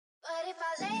But if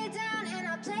I lay down and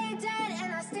I play dead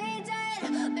and I stay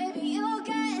dead, baby, you'll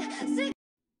get sick.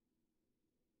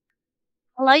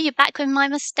 Hello, you're back with my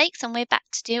mistakes, and we're back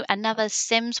to do another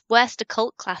Sims Worst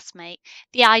Occult Classmate.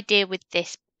 The idea with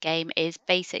this game is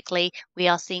basically we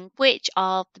are seeing which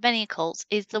of the many occults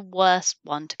is the worst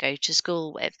one to go to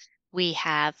school with. We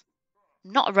have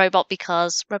not a robot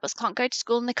because robots can't go to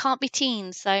school and they can't be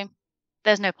teens, so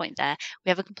there's no point there. We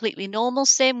have a completely normal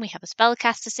sim, we have a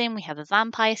spellcaster sim, we have a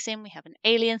vampire sim, we have an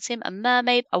alien sim, a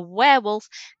mermaid, a werewolf,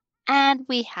 and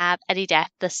we have Eddie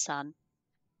Death, the son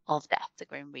of Death, the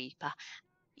Grim Reaper.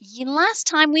 Last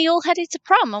time we all headed to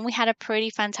prom and we had a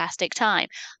pretty fantastic time.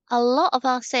 A lot of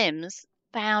our sims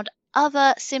found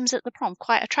other sims at the prom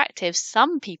quite attractive.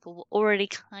 Some people were already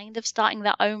kind of starting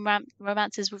their own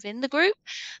romances within the group,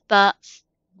 but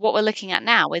what we're looking at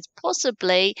now is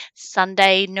possibly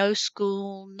Sunday, no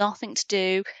school, nothing to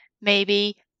do,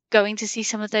 maybe going to see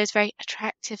some of those very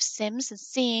attractive sims and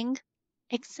seeing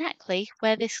exactly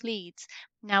where this leads.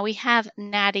 Now we have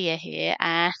Nadia here,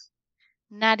 and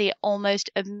Nadia almost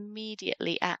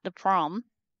immediately at the prom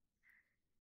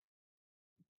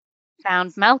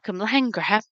found Malcolm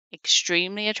Landgraf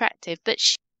extremely attractive, but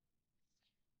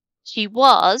she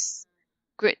was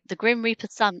the Grim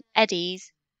Reaper's son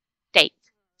Eddie's date.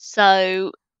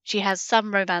 So she has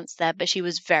some romance there, but she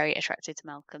was very attracted to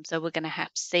Malcolm. So we're going to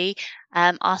have to see.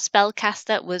 Our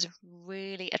spellcaster was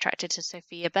really attracted to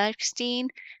Sophia Bergstein,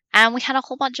 and we had a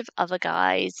whole bunch of other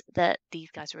guys that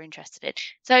these guys were interested in.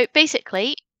 So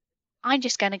basically, I'm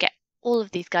just going to get all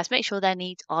of these guys, make sure their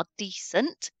needs are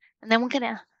decent, and then we're going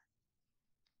to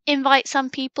invite some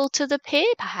people to the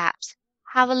pier, perhaps.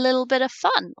 Have a little bit of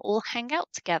fun, all hang out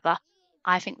together.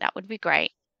 I think that would be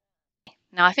great.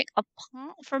 Now, I think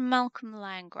apart from Malcolm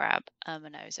Landgrab,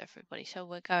 Irma knows everybody, so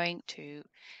we're going to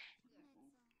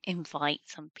invite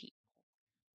some people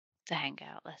to hang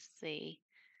out. Let's see.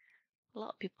 A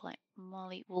lot of people like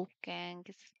Molly Wolfgang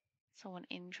is someone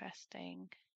interesting.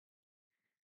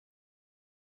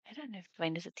 I don't know if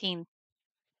Dwayne is a teen.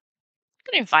 I'm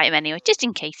going to invite him anyway, just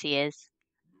in case he is.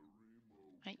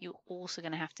 Right, you're also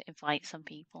going to have to invite some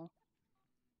people.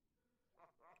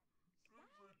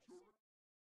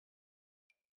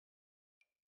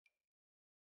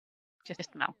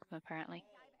 Just Malcolm, apparently.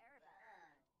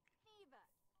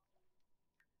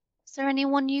 Is there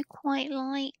anyone you quite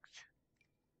liked?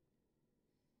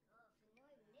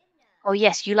 Oh,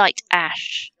 yes, you liked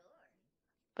Ash.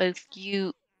 Both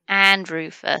you and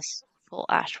Rufus thought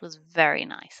Ash was very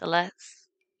nice. So let's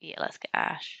get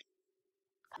Ash.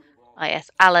 Oh,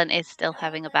 yes, Alan is still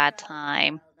having a bad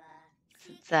time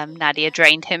since Nadia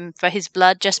drained him for his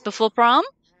blood just before prom.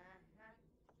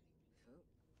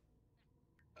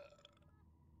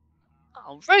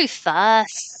 Oh,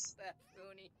 Rufus!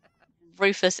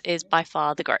 Rufus is by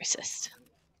far the grossest.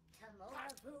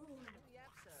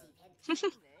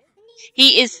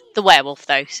 He is the werewolf,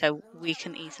 though, so we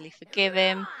can easily forgive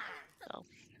him. Oh.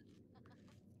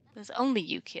 There's only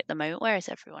Yuki at the moment. Where is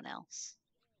everyone else?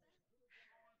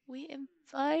 We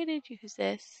invited you. Who's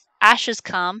this? Ash has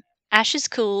come. Ash is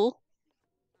cool.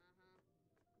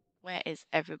 Where is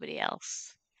everybody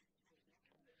else?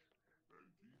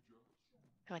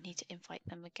 Do I need to invite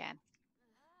them again?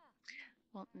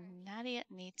 Well, Nadia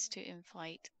needs to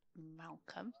invite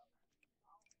Malcolm.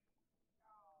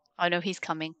 Oh no, he's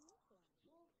coming.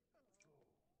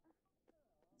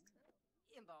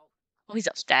 Oh, he's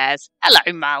upstairs.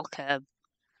 Hello, Malcolm.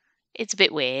 It's a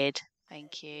bit weird.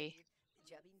 Thank you.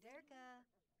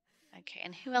 Okay,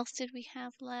 and who else did we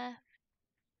have left?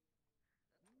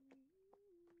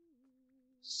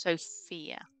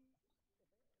 Sophia.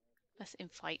 Let's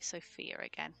invite Sophia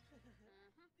again.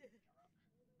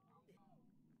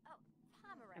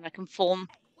 And I can form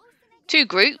 2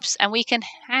 groups and we can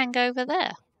hang over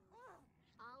there.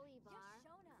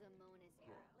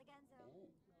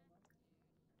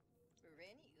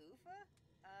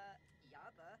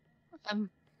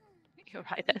 You're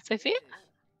right there, Sophia.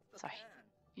 Sorry,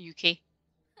 Yuki.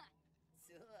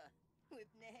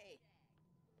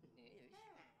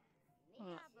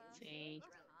 Let's see.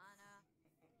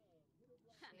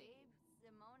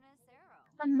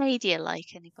 And Nadia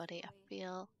like anybody? I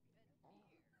feel.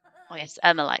 Oh yes,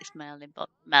 Emma likes Merlin, but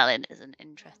Merlin isn't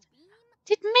interested.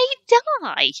 Did May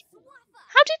die?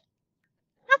 How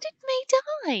did May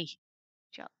die?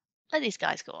 Let these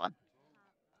guys go on.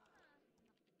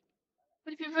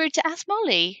 Would it be rude to ask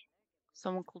Molly?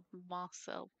 Someone called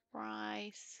Marcel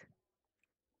Price.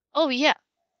 Oh yeah.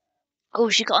 Oh,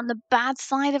 she got on the bad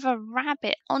side of a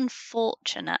rabbit.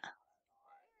 Unfortunate.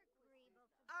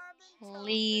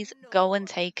 Please go and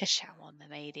take a shower,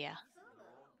 Mamadia.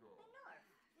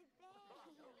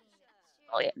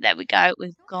 Oh yeah, there we go.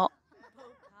 We've got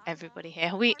everybody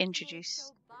here. We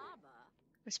introduce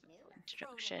respectful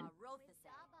introduction.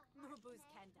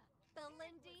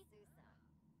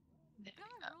 There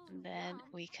we go. And then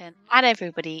we can add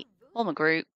everybody, form a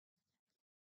group.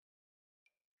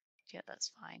 Yeah,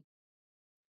 that's fine.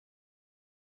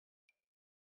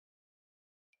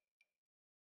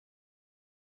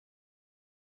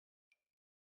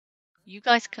 You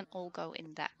guys can all go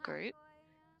in that group,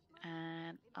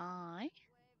 and I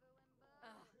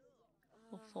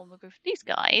will form a group of these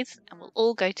guys, and we'll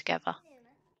all go together.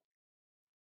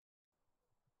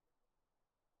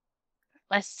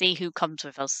 Let's see who comes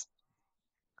with us.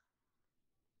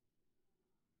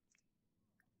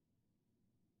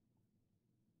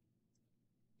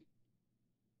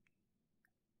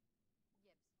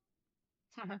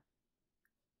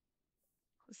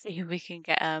 Let's see who we can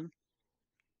get. Why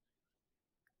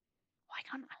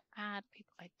can't I add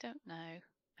people? I don't know.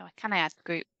 No, can I add the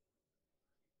group?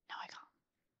 No, I can't.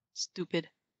 Stupid.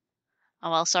 Oh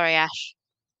well, sorry, Ash.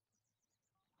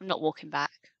 I'm not walking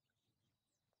back.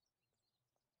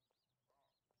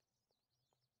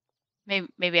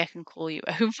 Maybe I can call you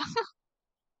over.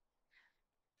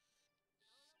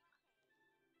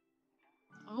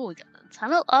 Oh, we got the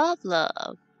Tunnel of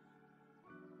Love.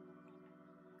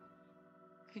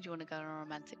 Who do you want to go on a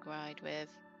romantic ride with?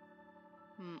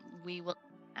 We will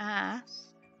ask.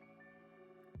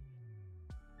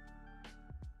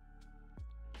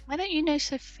 Why don't you know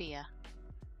Sophia?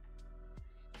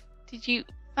 Did you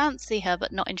fancy her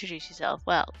but not introduce yourself?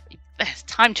 Well, it's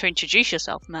time to introduce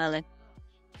yourself, Merlin.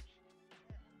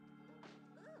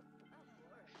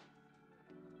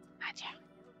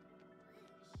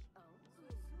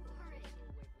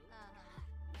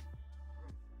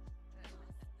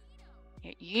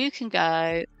 You can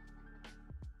go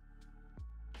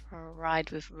for a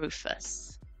ride with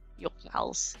Rufus, your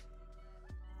pals.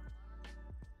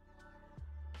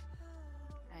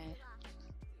 Okay.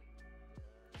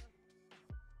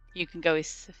 You can go with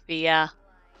Sophia.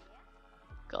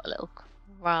 Got a little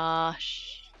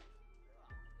crush.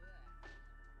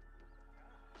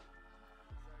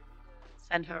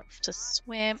 Send her off to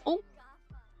swim. Oh,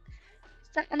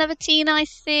 is that another teen I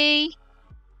see?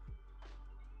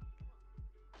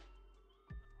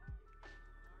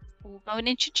 We'll go and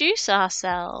introduce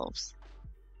ourselves.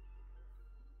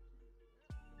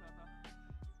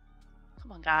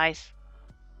 Come on, guys.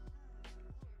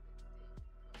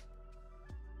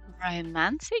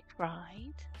 Romantic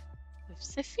ride with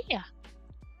Sophia.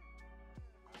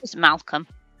 It's Malcolm.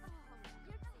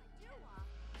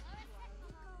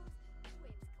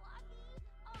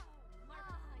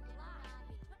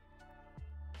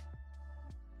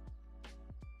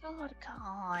 God,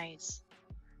 guys.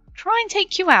 Try and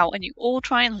take you out and you all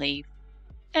try and leave.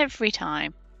 Every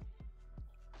time.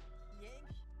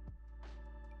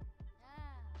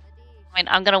 I mean,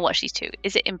 I'm going to watch these two.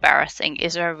 Is it embarrassing?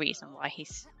 Is there a reason why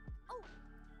he's...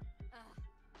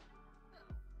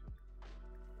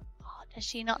 Oh, does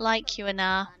she not like you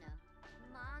enough?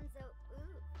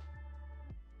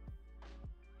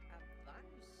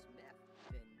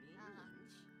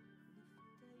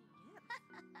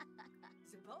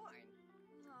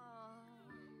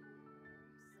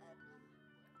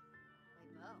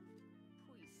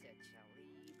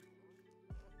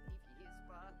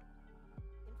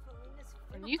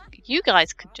 And you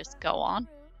guys could just go on.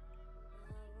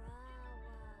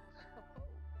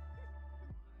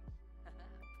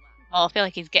 Oh, I feel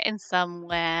like he's getting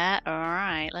somewhere.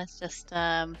 Alright, let's just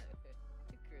ask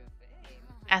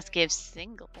if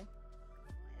single.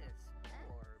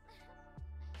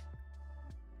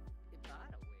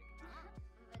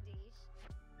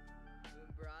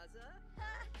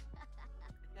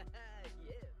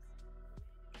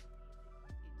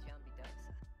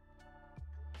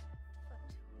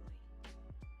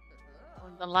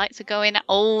 The lights are going.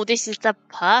 Oh, this is the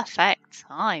perfect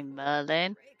time,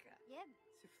 Merlin.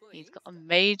 He's got a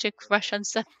major crush on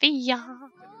Sophia.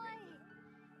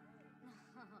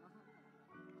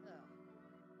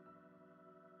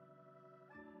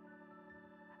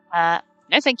 No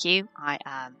thank you. I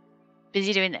am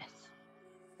busy doing this.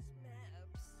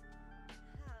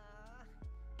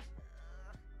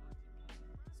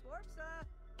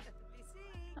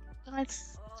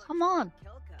 Guys, come on.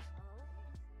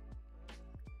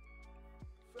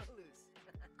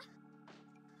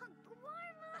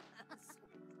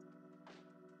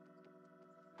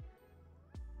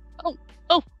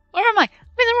 Oh, where am I? I'm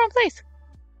in the wrong place.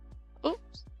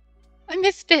 Oops, I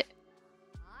missed it.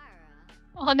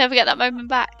 Oh, I'll never get that moment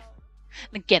back.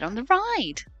 Then get on the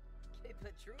ride.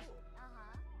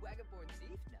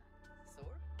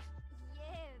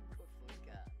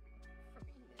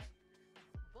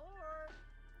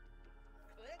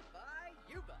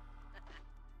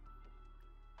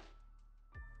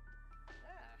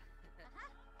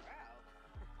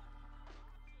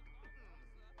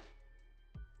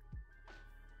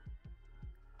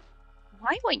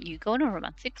 Why won't you go on a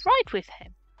romantic ride with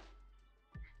him?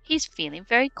 He's feeling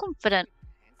very confident.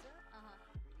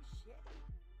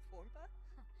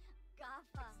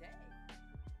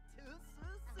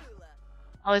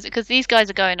 Oh, is it because these guys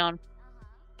are going on?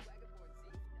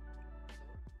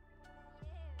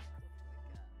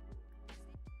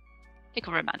 Take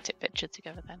a romantic picture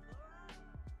together then.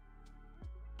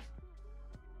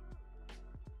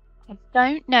 I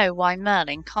don't know why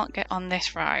Merlin can't get on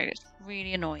this ride. It's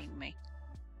really annoying me.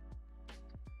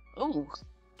 Oh,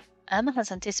 Irma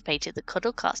has anticipated the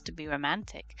cuddle carts to be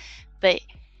romantic, but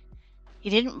he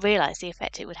didn't realise the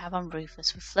effect it would have on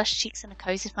Rufus. With flushed cheeks and a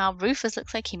cosy smile, Rufus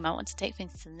looks like he might want to take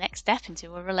things to the next step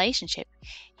into a relationship.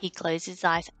 He closes his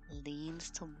eyes and leans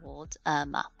towards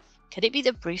Irma. Could it be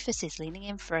that Rufus is leaning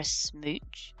in for a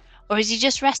smooch? Or is he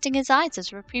just resting his eyes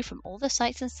as a reprieve from all the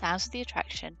sights and sounds of the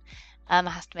attraction?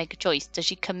 Irma has to make a choice. Does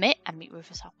she commit and meet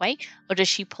Rufus halfway, or does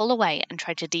she pull away and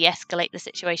try to de-escalate the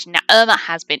situation? Now, Irma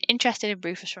has been interested in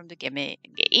Rufus from the beginning,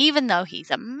 even though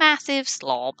he's a massive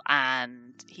slob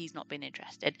and he's not been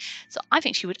interested. So I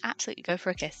think she would absolutely go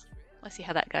for a kiss. Let's see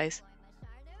how that goes.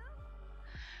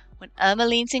 When Irma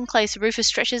leans in closer, Rufus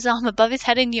stretches his arm above his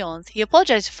head and yawns. He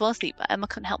apologized for falling asleep, but Irma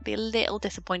couldn't help be a little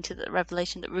disappointed at the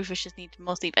revelation that Rufus just needed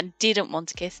more sleep and didn't want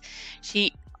to kiss.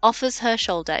 She offers her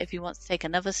shoulder if he wants to take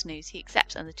another snooze. He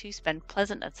accepts, and the two spend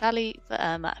pleasant and sadly for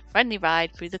Irma a friendly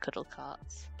ride through the cuddle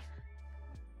carts.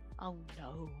 Oh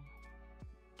no.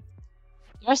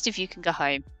 The rest of you can go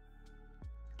home.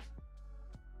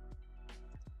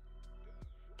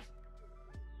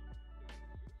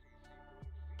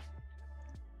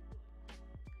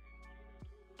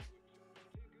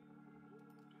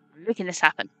 I'm making this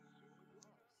happen.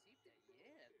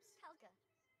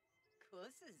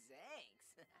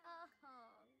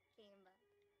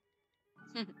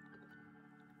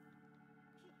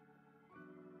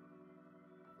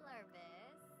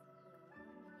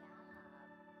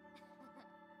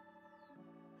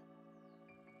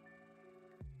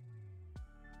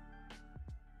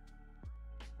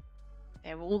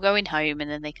 They're all going home and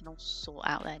then they can all sort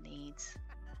out their needs.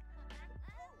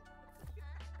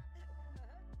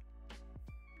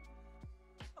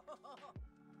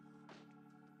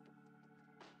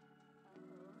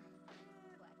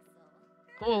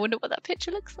 Oh, I wonder what that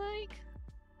picture looks like.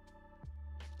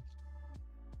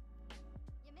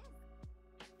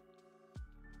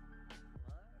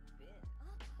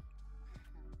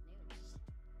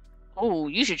 Oh,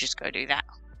 you should just go do that.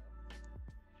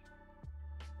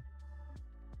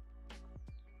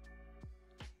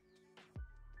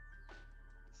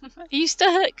 Are you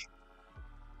stuck?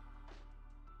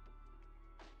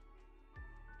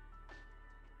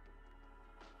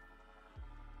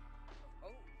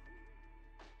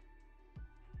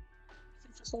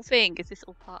 Is this the whole thing? Is this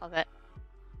all part of it?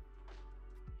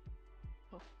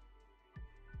 Oh.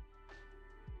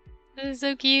 This is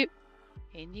so cute.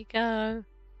 In you go.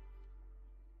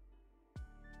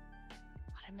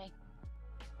 Pardon me.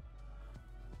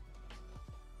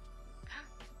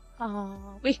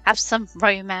 Oh, we have some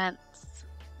romance.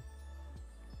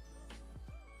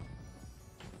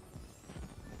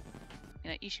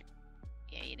 You know, you should.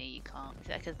 Yeah, you know, you can't. Is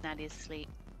that because Nadia's asleep?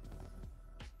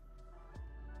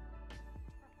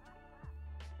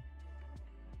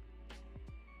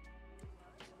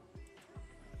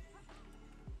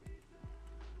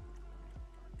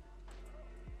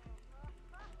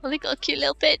 Well, they got a cute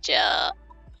little picture.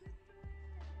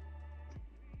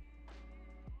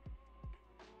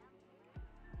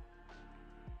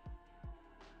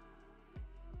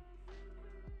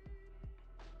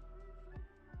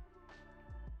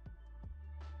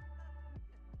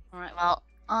 Alright, well,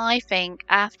 I think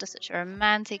after such a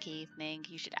romantic evening,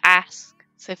 you should ask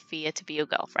Sophia to be your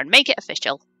girlfriend. Make it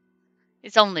official.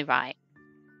 It's only right.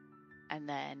 And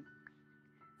then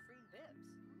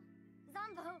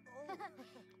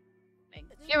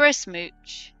give her a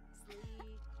smooch.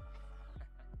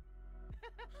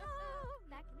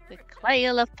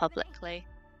 Declare love publicly.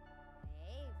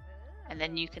 And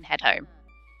then you can head home.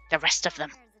 The rest of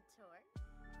them.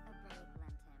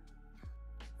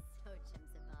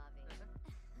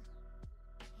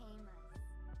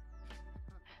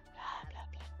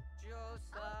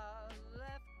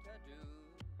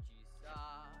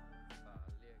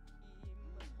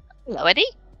 Hello, Eddie.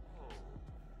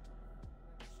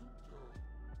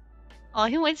 Oh,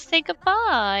 he wants to say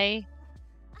goodbye.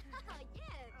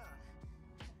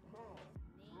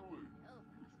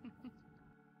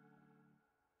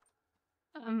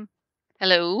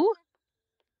 Hello?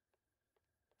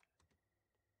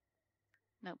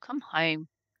 No, come home.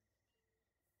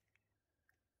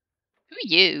 Who are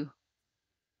you?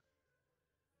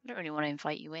 I don't really want to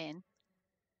invite you in.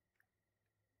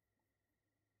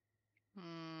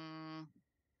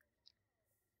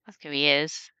 That's who he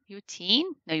is. You a teen?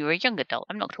 No, you're a young adult.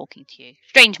 I'm not talking to you.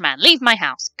 Strange man, leave my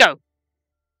house. Go.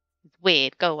 It's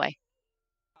weird. Go away.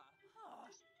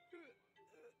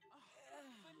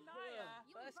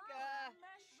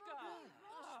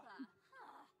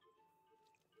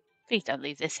 Please don't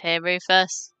leave this here,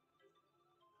 Rufus.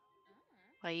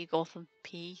 Where you go from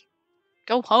pee?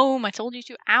 Go home. I told you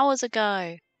 2 hours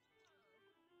ago.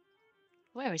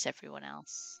 Where is everyone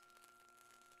else?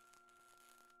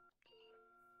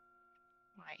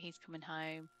 Right, he's coming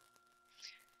home.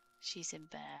 She's in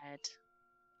bed.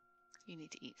 You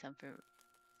need to eat something.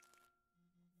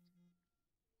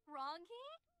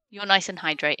 You're nice and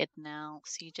hydrated now,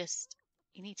 so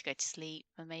you need to go to sleep,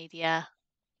 Mamedia.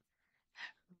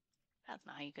 That's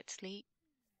not how you go to sleep.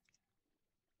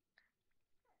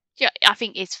 Yeah, I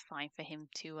think it's fine for him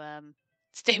to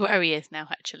stay where he is now,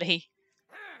 actually.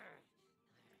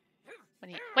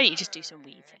 Why don't you just do some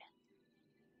weeds here?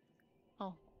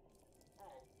 Oh.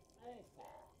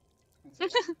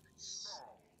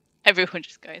 Everyone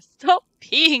just goes, stop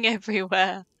peeing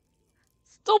everywhere.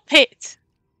 Stop it.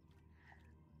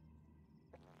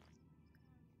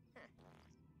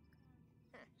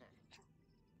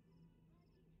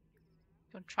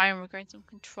 You want to try and regain some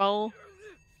control?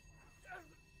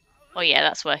 Oh yeah,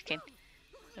 that's working.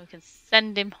 So we can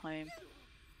send him home.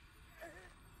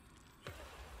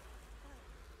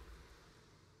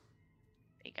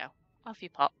 There you go. Off you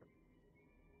pop.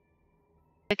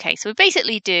 Okay, so we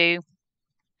basically do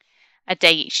a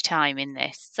day each time in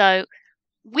this. So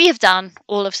we have done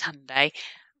all of Sunday.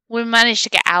 We managed to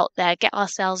get out there, get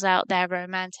ourselves out there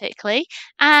romantically,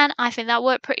 and I think that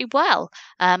worked pretty well.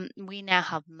 We now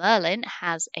have Merlin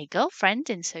has a girlfriend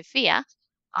in Sophia.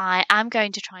 I am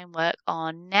going to try and work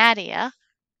on Nadia,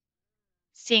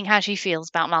 seeing how she feels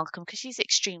about Malcolm, because she's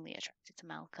extremely attracted to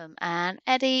Malcolm. And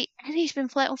Eddie's been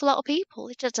flirting with a lot of people.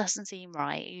 It just doesn't seem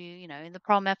right. You know, in the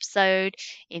prom episode,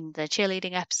 in the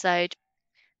cheerleading episode,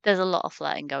 there's a lot of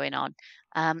flirting going on.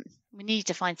 We need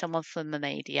to find someone for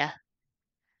Mamedia.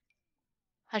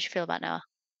 How do you feel about Noah?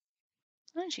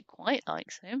 I think she quite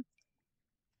likes him.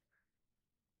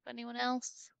 Anyone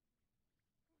else?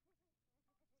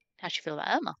 How do you feel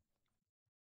about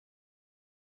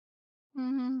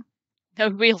Irma? No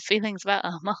real feelings about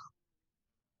Irma.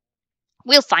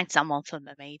 We'll find someone for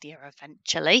Mamedia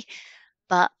eventually,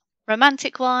 but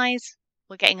romantic-wise,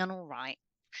 we're getting on all right.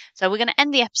 So we're going to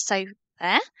end the episode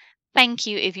there. Thank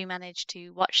you if you managed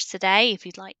to watch today. If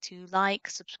you'd like to like,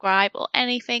 subscribe, or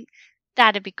anything,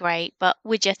 that'd be great. But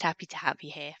we're just happy to have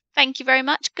you here. Thank you very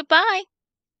much. Goodbye.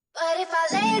 But if I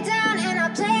lay down and I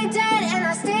play dead and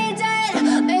I stay